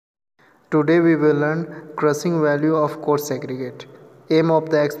Today we will learn crushing value of coarse aggregate. Aim of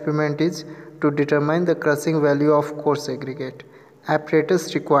the experiment is to determine the crushing value of coarse aggregate. Apparatus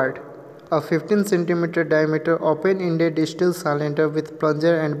required: a 15 cm diameter open-ended steel cylinder with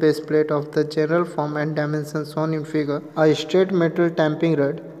plunger and base plate of the general form and dimensions shown in figure, a straight metal tamping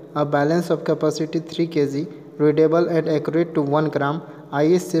rod, a balance of capacity 3 kg, readable and accurate to 1 gram,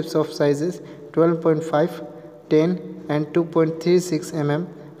 IS shapes of sizes 12.5, 10 and 2.36 mm.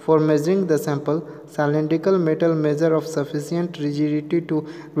 For measuring the sample, cylindrical metal measure of sufficient rigidity to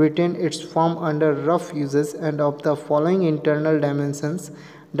retain its form under rough uses and of the following internal dimensions: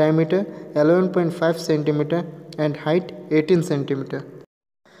 diameter 11.5 cm and height 18 cm.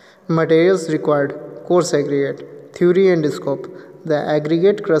 Materials required: coarse aggregate. Theory and scope: the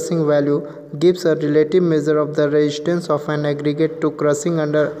aggregate crushing value gives a relative measure of the resistance of an aggregate to crushing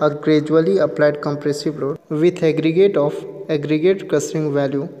under a gradually applied compressive load. With aggregate crushing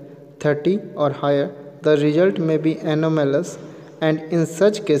value 30 or higher, the result may be anomalous, and in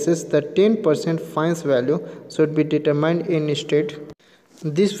such cases the 10% fines value should be determined instead.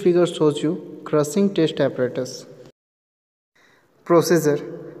 This figure shows you crushing test apparatus. Procedure: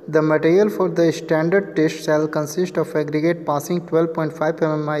 the material for the standard test shall consist of aggregate passing 12.5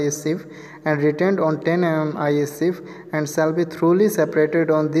 mm IS sieve and retained on 10 mm IS sieve and shall be thoroughly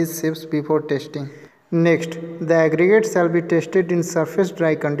separated on these sieves before testing. Next, the aggregate shall be tested in surface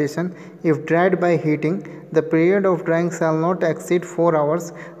dry condition. If dried by heating, the period of drying shall not exceed 4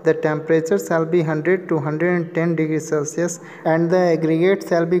 hours. The temperature shall be 100 to 110 degrees Celsius and the aggregate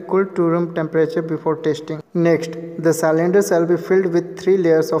shall be cooled to room temperature before testing. Next, the cylinder shall be filled with 3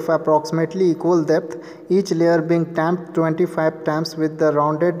 layers of approximately equal depth, each layer being tamped 25 times with the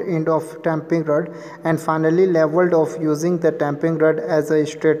rounded end of tamping rod and finally leveled off using the tamping rod as a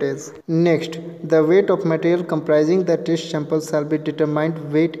straight edge. Next, the weight of material comprising the test sample shall be determined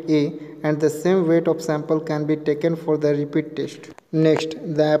weight A, and the same weight of sample can be taken for the repeat test. Next,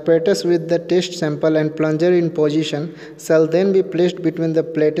 the apparatus with the test sample and plunger in position shall then be placed between the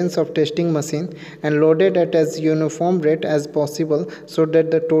platens of testing machine and loaded at as uniform rate as possible so that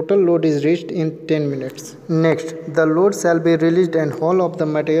the total load is reached in 10 minutes. Next, the load shall be released and whole of the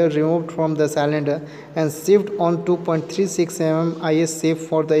material removed from the cylinder and sieved on 2.36 mm IS sieve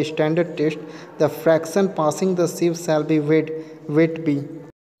for the standard test. The fraction passing the sieve shall be weight B.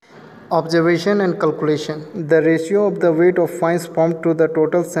 Observation and calculation: the ratio of the weight of fines formed to the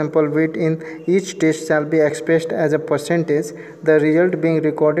total sample weight in each test shall be expressed as a percentage, the result being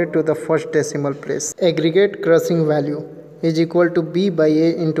recorded to the first decimal place. Aggregate crushing value is equal to B by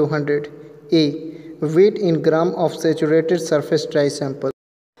A into 100. A. Weight in gram of saturated surface dry sample.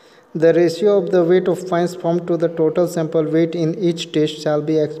 The ratio of the weight of fines formed to the total sample weight in each test shall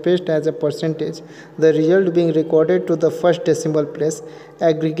be expressed as a percentage, the result being recorded to the first decimal place.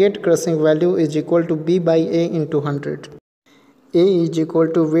 Aggregate crushing value is equal to B by A into 100. A is equal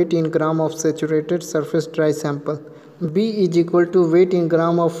to weight in gram of saturated surface dry sample. B is equal to weight in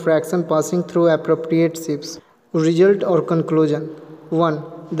gram of fraction passing through appropriate sieves. Result or conclusion: 1.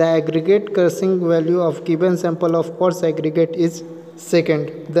 The aggregate crushing value of given sample of coarse aggregate is: second,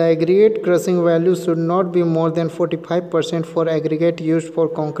 the aggregate crushing value should not be more than 45% for aggregate used for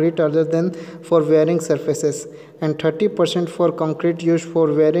concrete other than for wearing surfaces, and 30% for concrete used for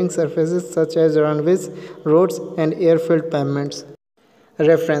wearing surfaces such as runways, roads, and airfield pavements.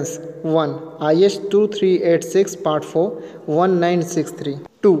 Reference: 1. IS 2386 Part 4 1963.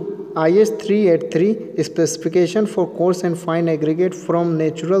 2. IS 383 Specification for coarse and fine aggregate from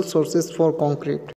natural sources for concrete.